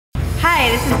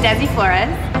Hi, this is Desi Flores.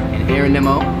 And Aaron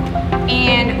Nimmo.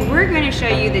 And we're going to show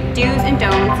you the do's and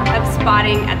don'ts of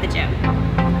spotting at the gym.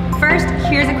 First,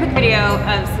 here's a quick video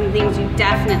of some things you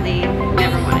definitely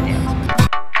never want to do.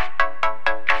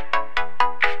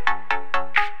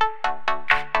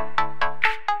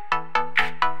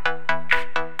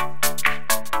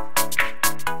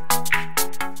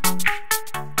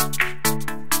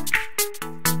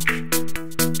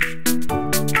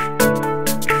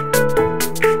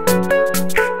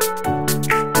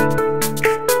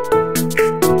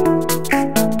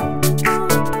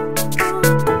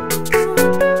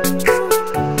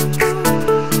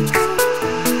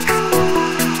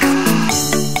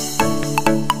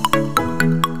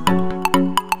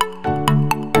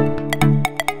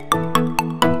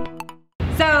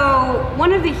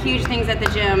 One of the huge things at the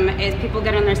gym is people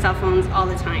get on their cell phones all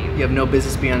the time. You have no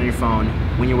business being on your phone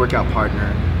when your workout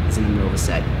partner is in the middle of a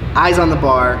set. Eyes on the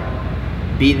bar,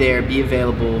 be there, be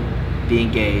available, be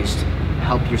engaged,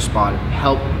 help your spot,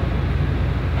 help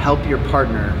your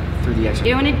partner through the exercise.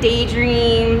 You don't want to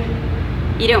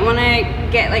daydream. You don't want to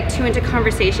get like too into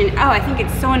conversation. Oh, I think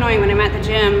it's so annoying when I'm at the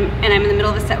gym and I'm in the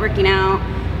middle of a set working out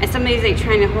and somebody's like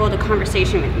trying to hold a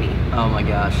conversation with me. Oh my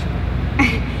gosh.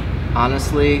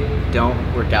 Honestly,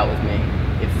 don't work out with me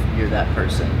if you're that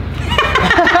person.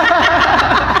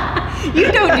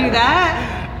 You don't do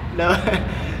that. No,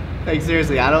 like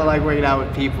seriously, I don't like working out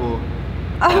with people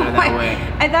that way.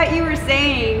 I thought you were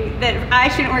saying that I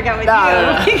shouldn't work out with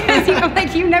you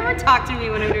because you never talk to me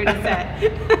when I'm doing a set.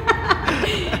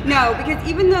 No, because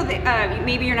even though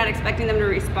maybe you're not expecting them to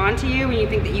respond to you when you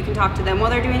think that you can talk to them while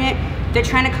they're doing it, they're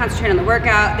trying to concentrate on the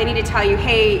workout. They need to tell you,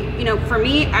 hey, you know, for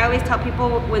me, I always tell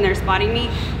people when they're spotting me,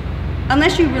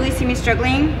 unless you really see me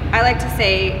struggling, I like to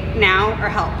say now or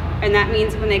help. And that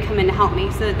means when they come in to help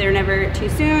me so that they're never too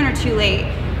soon or too late.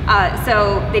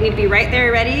 So they need to be right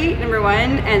there ready, number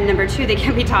one, and number two, they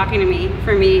can't be talking to me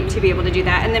for me to be able to do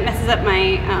that. And that messes up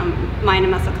my mind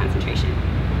and muscle concentration.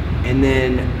 And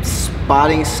then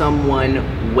spotting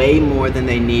someone way more than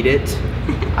they need it.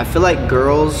 I feel like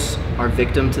girls are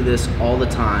victim to this all the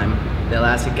time. They'll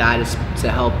ask a guy to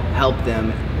help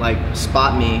them, like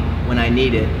spot me when I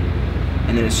need it.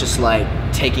 And then it's just like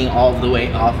taking all the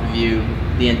weight off of you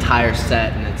the entire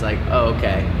set, and it's like, oh,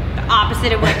 okay. The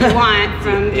opposite of what you want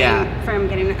from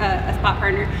getting a spot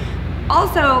partner.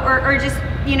 Also, or just,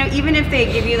 you know, even if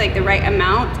they give you like the right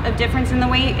amount of difference in the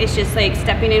weight, it's just like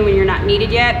stepping in when you're not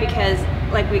needed yet, because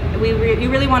like you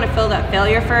really want to fill that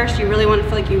failure first. You really want to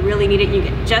feel like you really need it, and you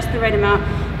get just the right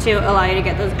amount to allow you to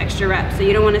get those extra reps. So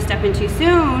you don't want to step in too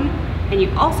soon, and you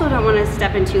also don't want to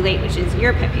step in too late, which is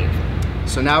your pet peeve.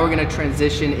 So now we're going to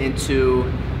transition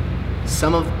into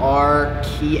some of our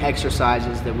key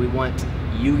exercises that we want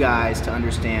you guys to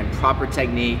understand proper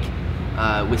technique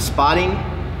with spotting,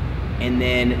 and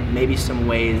then maybe some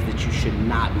ways that you should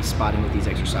not be spotting with these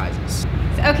exercises.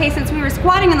 Okay, since we were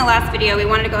squatting in the last video, we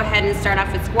wanted to go ahead and start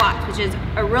off with squats, which is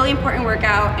a really important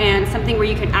workout and something where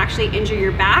you can actually injure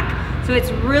your back. So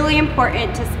it's really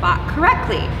important to spot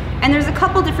correctly. And there's a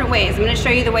couple different ways. I'm gonna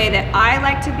show you the way that I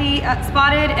like to be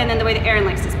spotted, and then the way that Aaron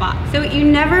likes to spot. So what you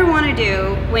never wanna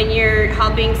do when you're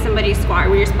helping somebody squat, or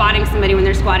when you're spotting somebody when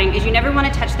they're squatting, is you never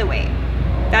wanna touch the weight.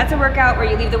 That's a workout where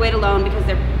you leave the weight alone because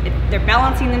they're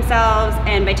balancing themselves,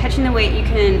 and by touching the weight, you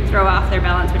can throw off their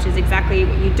balance, which is exactly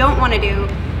what you don't wanna do.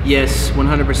 Yes,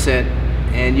 100%.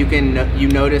 And you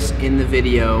notice in the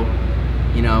video,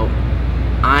 you know,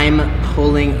 I'm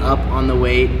pulling up on the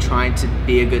weight, trying to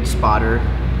be a good spotter,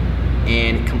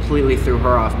 and completely threw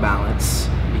her off balance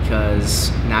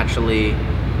because naturally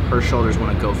her shoulders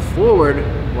want to go forward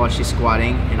while she's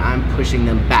squatting, and I'm pushing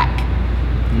them back.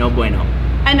 No bueno.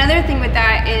 Another thing with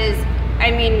that is,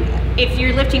 I mean, if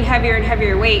you're lifting heavier and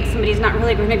heavier weight, somebody's not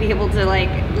really going to be able to like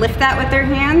lift that with their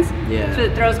hands. Yeah. So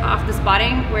it throws off the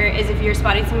spotting. Whereas if you're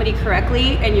spotting somebody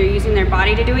correctly and you're using their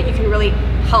body to do it, you can really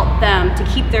help them to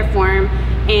keep their form,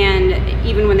 and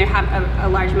even when they have a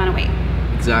large amount of weight.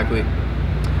 Exactly.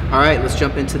 All right, let's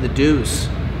jump into the do's.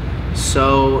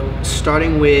 So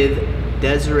starting with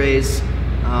Desiree's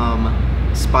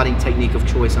spotting technique of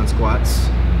choice on squats.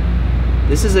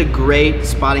 This is a great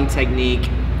spotting technique,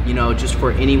 you know, just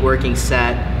for any working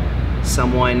set.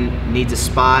 Someone needs a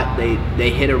spot, they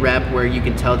hit a rep where you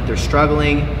can tell that they're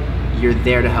struggling, you're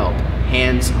there to help.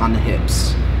 Hands on the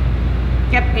hips.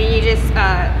 Yep, and you just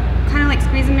kind of like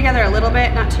squeeze them together a little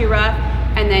bit, not too rough,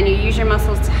 and then you use your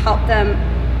muscles to help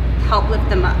lift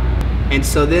them up. And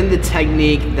so then the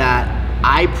technique that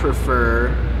I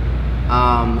prefer,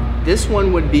 this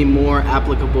one would be more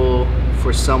applicable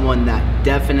for someone that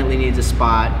definitely needs a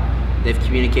spot. They've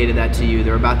communicated that to you.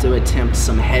 They're about to attempt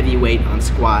some heavy weight on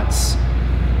squats.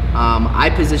 I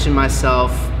position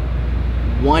myself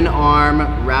one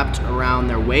arm wrapped around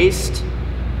their waist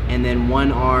and then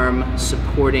one arm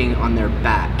supporting on their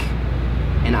back.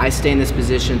 And I stay in this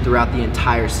position throughout the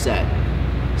entire set.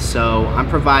 So I'm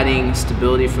providing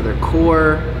stability for their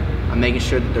core. I'm making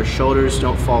sure that their shoulders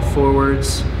don't fall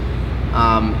forwards.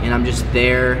 And I'm just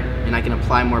there, and I can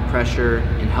apply more pressure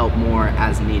and help more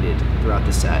as needed throughout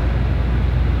the set.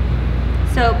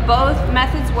 So both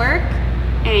methods work,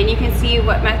 and you can see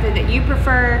what method that you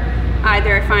prefer.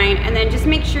 Either are fine. And then just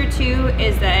make sure too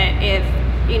is that if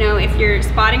you're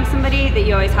spotting somebody, that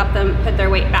you always help them put their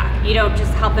weight back. You don't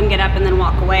just help them get up and then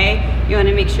walk away. You want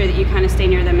to make sure that you kind of stay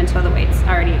near them until the weight's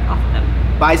already off of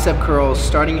them. Bicep curls,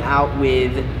 starting out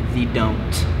with the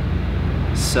don't.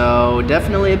 So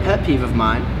definitely a pet peeve of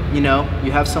mine.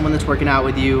 You have someone that's working out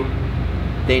with you,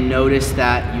 they notice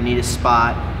that you need a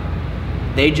spot,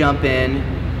 they jump in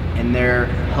and they're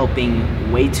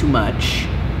helping way too much.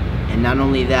 And not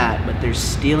only that, but they're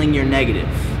stealing your negative.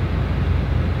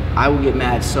 I will get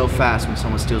mad so fast when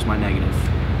someone steals my negative.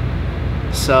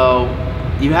 So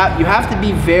you have to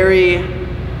be very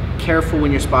careful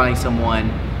when you're spotting someone.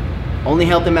 Only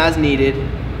help them as needed.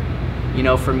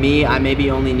 For me, I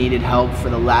maybe only needed help for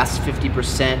the last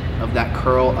 50% of that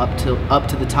curl up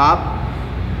to the top,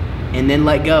 and then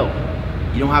let go.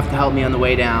 You don't have to help me on the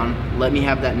way down. Let me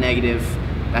have that negative.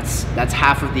 That's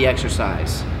half of the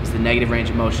exercise, is the negative range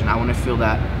of motion. I want to feel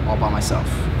that all by myself.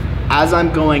 As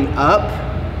I'm going up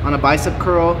on a bicep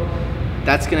curl,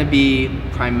 that's going to be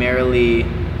primarily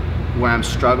where I'm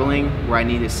struggling, where I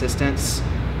need assistance.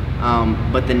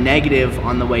 But the negative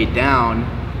on the way down,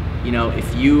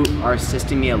 if you are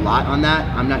assisting me a lot on that,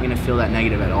 I'm not going to feel that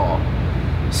negative at all.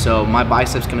 So my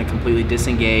bicep's going to completely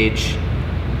disengage,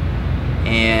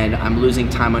 and I'm losing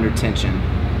time under tension.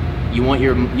 You want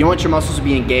your muscles to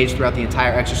be engaged throughout the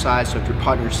entire exercise, so if your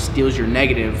partner steals your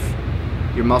negative,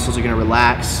 your muscles are going to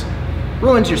relax,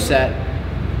 ruins your set.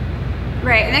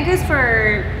 Right, and that goes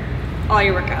for all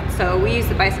your workouts. So we use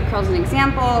the bicep curls as an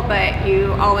example, but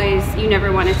you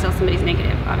never want to steal somebody's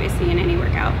negative, obviously, in any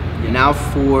workout. Yeah, now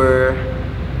for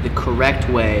the correct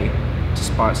way to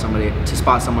spot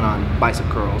someone on bicep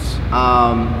curls.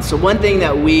 So one thing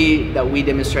that we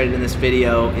demonstrated in this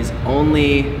video is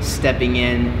only stepping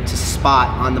in to spot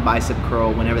on the bicep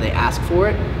curl whenever they ask for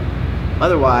it.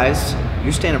 Otherwise,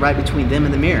 you're standing right between them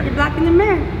and the mirror. You're blocking the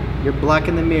mirror. You're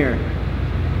blocking the mirror.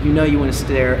 You know you want to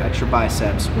stare at your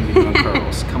biceps when you're doing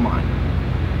curls. Come on.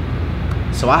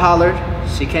 So I hollered.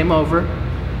 She came over,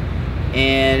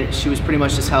 and she was pretty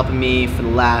much just helping me for the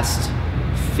last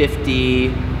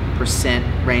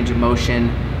 50% range of motion,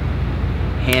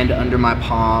 hand under my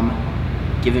palm,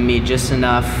 giving me just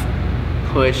enough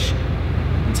push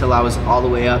until I was all the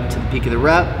way up to the peak of the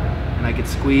rep, and I could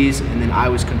squeeze, and then I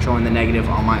was controlling the negative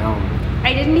on my own.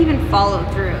 I didn't even follow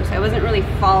through, so I wasn't really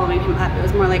following him up. It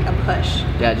was more like a push.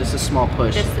 Yeah, just a small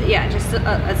push. Just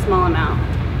a small amount.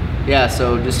 Yeah,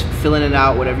 so just filling it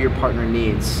out, whatever your partner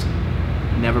needs.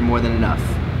 Never more than enough.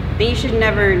 But you should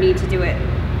never need to do it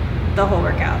the whole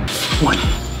workout. 1,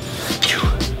 2,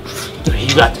 3,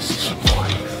 you got this. 4,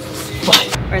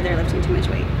 5. Or they're lifting too much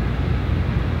weight.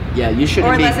 Yeah, you shouldn't.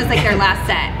 Or unless it's like their last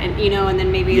set, and and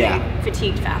then maybe Yeah. they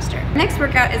fatigued faster. Next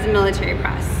workout is a military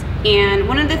press. And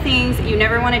one of the things that you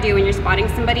never want to do when you're spotting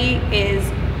somebody is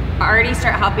already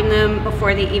start helping them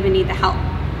before they even need the help.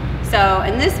 So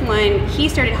in this one, he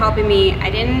started helping me.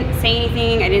 I didn't say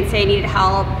anything. I didn't say I needed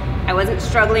help. I wasn't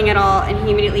struggling at all, and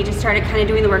he immediately just started kind of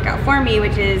doing the workout for me,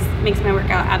 which makes my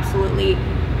workout absolutely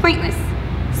pointless.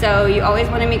 So you always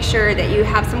want to make sure that you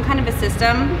have some kind of a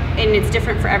system, and it's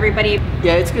different for everybody.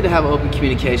 Yeah, it's good to have open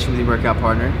communication with your workout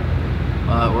partner,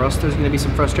 or else there's going to be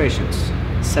some frustrations.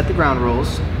 Set the ground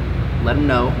rules. Let them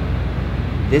know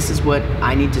this is what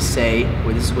I need to say,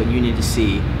 or this is what you need to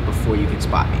see before you can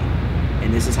spot me,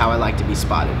 and this is how I like to be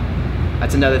spotted.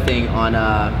 That's another thing on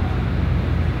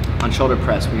shoulder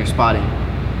press when you're spotting.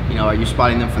 Are you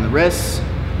spotting them from the wrists?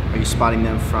 Are you spotting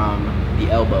them from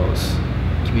the elbows?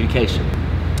 Communication.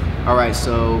 All right,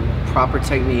 so proper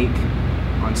technique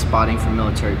on spotting for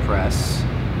military press.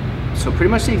 So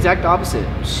pretty much the exact opposite.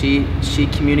 She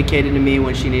communicated to me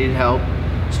when she needed help.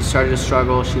 She started to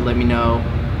struggle. She let me know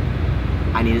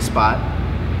I need a spot.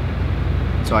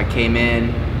 So I came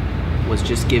in, was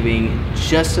just giving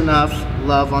just enough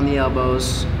love on the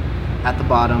elbows at the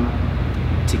bottom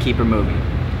to keep her moving.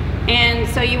 And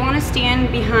so you want to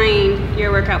stand behind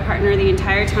your workout partner the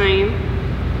entire time.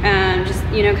 Just,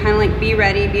 kind of like be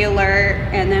ready, be alert,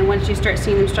 and then once you start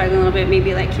seeing them struggling a little bit,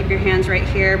 maybe like keep your hands right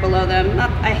here below them.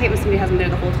 I hate when somebody has them there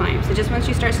the whole time. So just once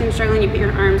you start seeing them struggling, you put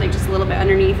your arms like just a little bit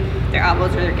underneath their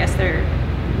elbows, or I guess their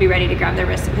be ready to grab their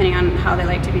wrist depending on how they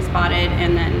like to be spotted,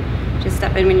 and then just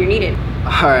step in when you're needed.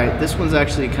 All right, this one's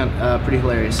actually pretty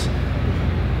hilarious.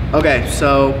 Okay,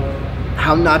 so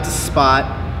how not to spot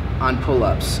on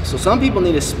pull-ups. So some people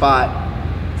need a spot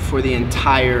for the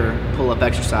entire pull-up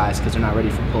exercise because they're not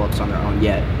ready for pull-ups on their own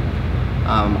yet.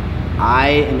 I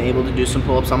am able to do some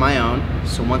pull-ups on my own.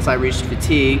 So once I reach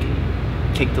fatigue,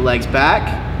 kick the legs back.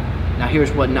 Now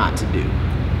here's what not to do.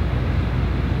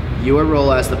 Your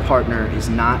role as the partner is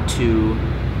not to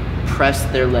press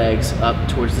their legs up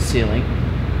towards the ceiling.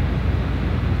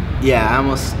 Yeah, I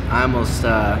almost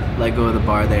let go of the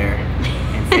bar there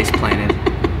and face planted.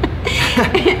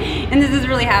 And this has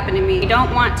really happened to me. You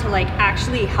don't want to like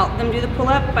actually help them do the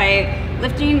pull-up. By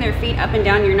lifting their feet up and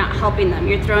down, you're not helping them.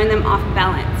 You're throwing them off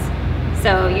balance.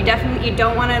 So you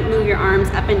don't want to move your arms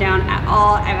up and down at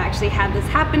all. I've actually had this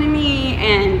happen to me,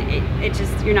 and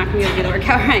you're not gonna be able to do the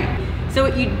workout right. So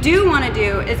what you do want to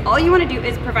do is, all you want to do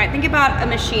is provide, think about a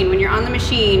machine. When you're on the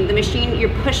machine, you're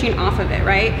pushing off of it,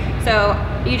 right? So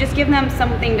you just give them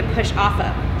something to push off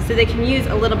of, so they can use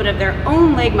a little bit of their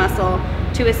own leg muscle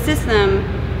to assist them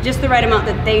just the right amount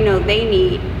that they know they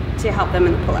need to help them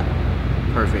in the pull-up.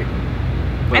 Perfect.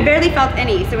 I barely felt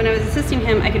any, so when I was assisting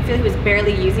him, I could feel he was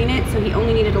barely using it, so he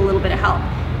only needed a little bit of help.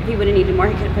 If he would have needed more,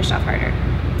 he could have pushed off harder.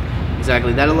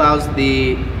 Exactly. That allows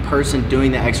the person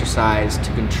doing the exercise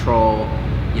to control,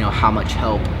 how much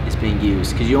help is being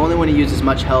used. Because you only want to use as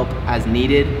much help as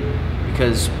needed,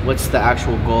 because what's the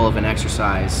actual goal of an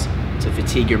exercise? To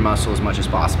fatigue your muscle as much as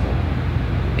possible.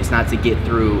 It's not to get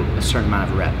through a certain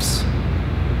amount of reps.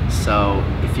 So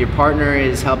if your partner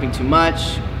is helping too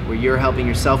much, or you're helping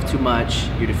yourself too much,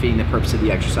 you're defeating the purpose of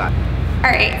the exercise. All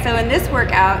right, so in this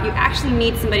workout, you actually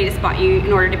need somebody to spot you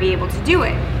in order to be able to do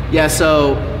it. Yeah,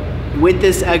 so with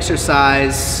this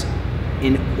exercise,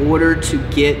 in order to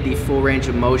get the full range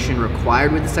of motion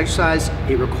required with this exercise,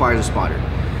 it requires a spotter.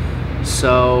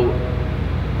 So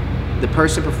the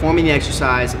person performing the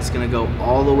exercise is gonna go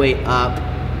all the way up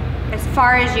as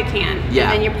far as you can. Yeah.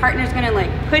 And then your partner's gonna like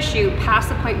push you past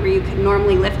the point where you could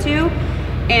normally lift to.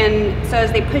 And so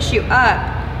as they push you up,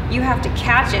 you have to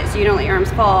catch it so you don't let your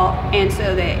arms fall. And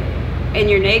so that in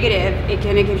your negative, it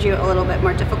kind of gives you a little bit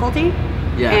more difficulty.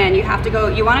 Yeah. And you have to go,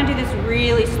 you want to do this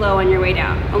really slow on your way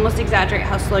down. Almost exaggerate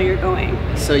how slow you're going.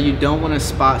 So you don't want to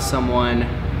spot someone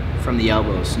from the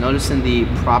elbows. Notice in the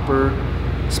proper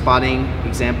spotting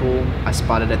example, I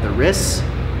spotted at the wrists.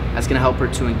 That's going to help her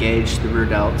to engage the rear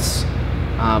delts.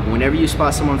 Whenever you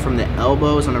spot someone from the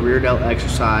elbows on a rear delt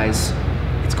exercise,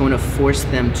 it's going to force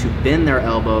them to bend their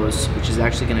elbows, which is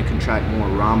actually going to contract more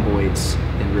rhomboids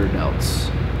than rear delts.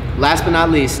 Last but not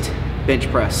least, bench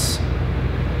press.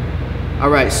 All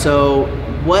right, so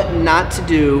what not to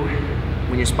do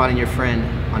when you're spotting your friend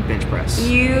on bench press?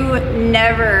 You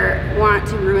never want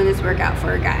to ruin this workout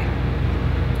for a guy.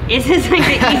 It's just like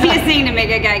the easiest thing to make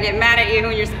a guy get mad at you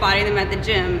when you're spotting them at the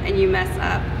gym and you mess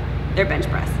up their bench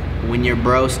press. When your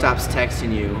bro stops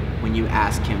texting you when you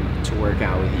ask him to work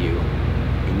out with you,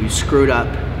 and you screwed up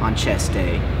on chest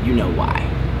day, you know why.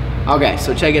 Okay,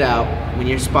 so check it out. When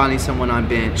you're spotting someone on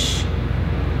bench,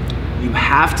 you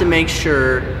have to make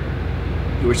sure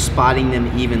you're spotting them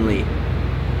evenly,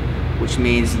 which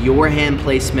means your hand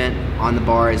placement on the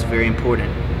bar is very important.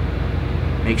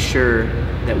 Make sure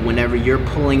that whenever you're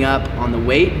pulling up on the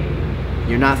weight,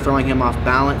 you're not throwing him off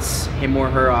balance, him or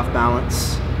her off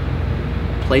balance.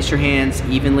 Place your hands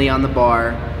evenly on the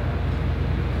bar.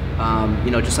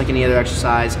 Just like any other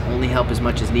exercise, only help as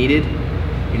much as needed.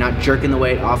 You're not jerking the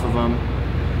weight off of them.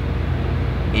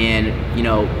 And,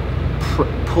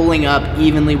 pulling up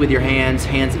evenly with your hands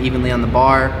evenly on the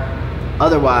bar.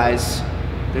 Otherwise,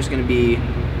 there's going to be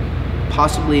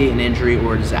possibly an injury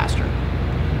or a disaster.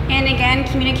 And again,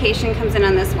 communication comes in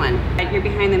on this one. You're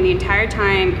behind them the entire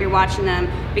time, you're watching them,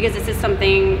 because this is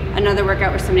another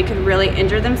workout where somebody could really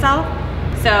injure themselves.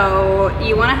 So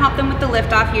you want to help them with the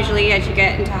lift off usually as you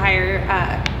get into higher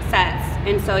sets.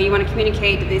 And so you want to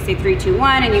communicate that they say 3, 2,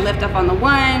 1, and you lift up on the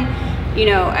 1.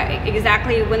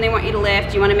 Exactly when they want you to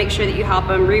lift. You want to make sure that you help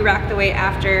them re-rack the weight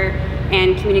after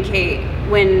and communicate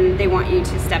when they want you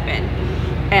to step in.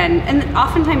 And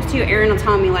oftentimes too, Aaron will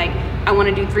tell me like, I want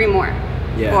to do 3 more.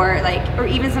 Yeah. Or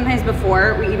even sometimes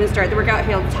before we even start the workout,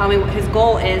 he'll tell me what his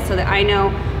goal is so that I know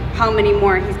how many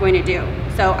more he's going to do.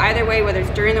 So either way, whether it's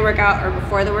during the workout or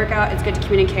before the workout, it's good to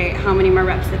communicate how many more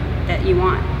reps that you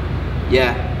want.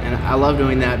 Yeah, and I love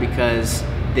doing that because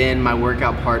then my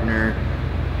workout partner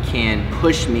can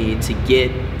push me to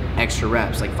get extra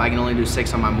reps. Like if I can only do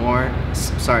 6 on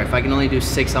if I can only do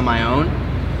 6 on my own,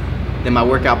 then my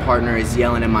workout partner is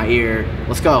yelling in my ear,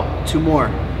 let's go, 2 more,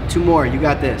 you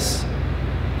got this.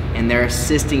 and they're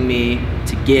assisting me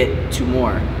to get to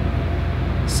more.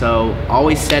 So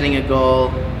always setting a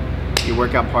goal, your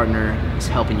workout partner is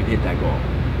helping you hit that goal.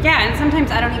 Yeah, and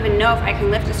sometimes I don't even know if I can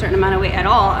lift a certain amount of weight at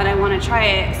all, and I want to try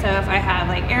it. So if I have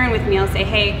like Aaron with me, I'll say,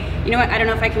 hey, you know what, I don't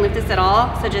know if I can lift this at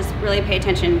all, so just really pay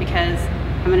attention because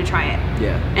I'm gonna try it.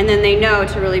 Yeah. And then they know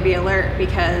to really be alert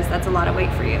because that's a lot of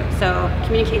weight for you. So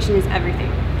communication is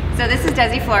everything. So this is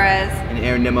Desi Flores. And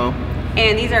Aaron Nimmo.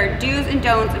 And these are do's and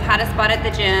don'ts of how to spot at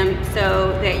the gym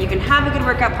so that you can have a good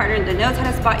workout partner that knows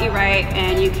how to spot you right,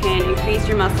 and you can increase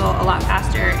your muscle a lot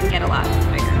faster and get a lot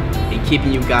bigger. And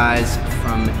keeping you guys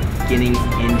from getting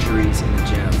injuries in the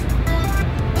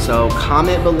gym. So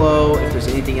comment below if there's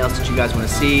anything else that you guys want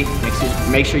to see.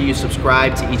 Make sure you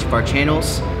subscribe to each of our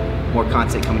channels. More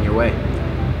content coming your way.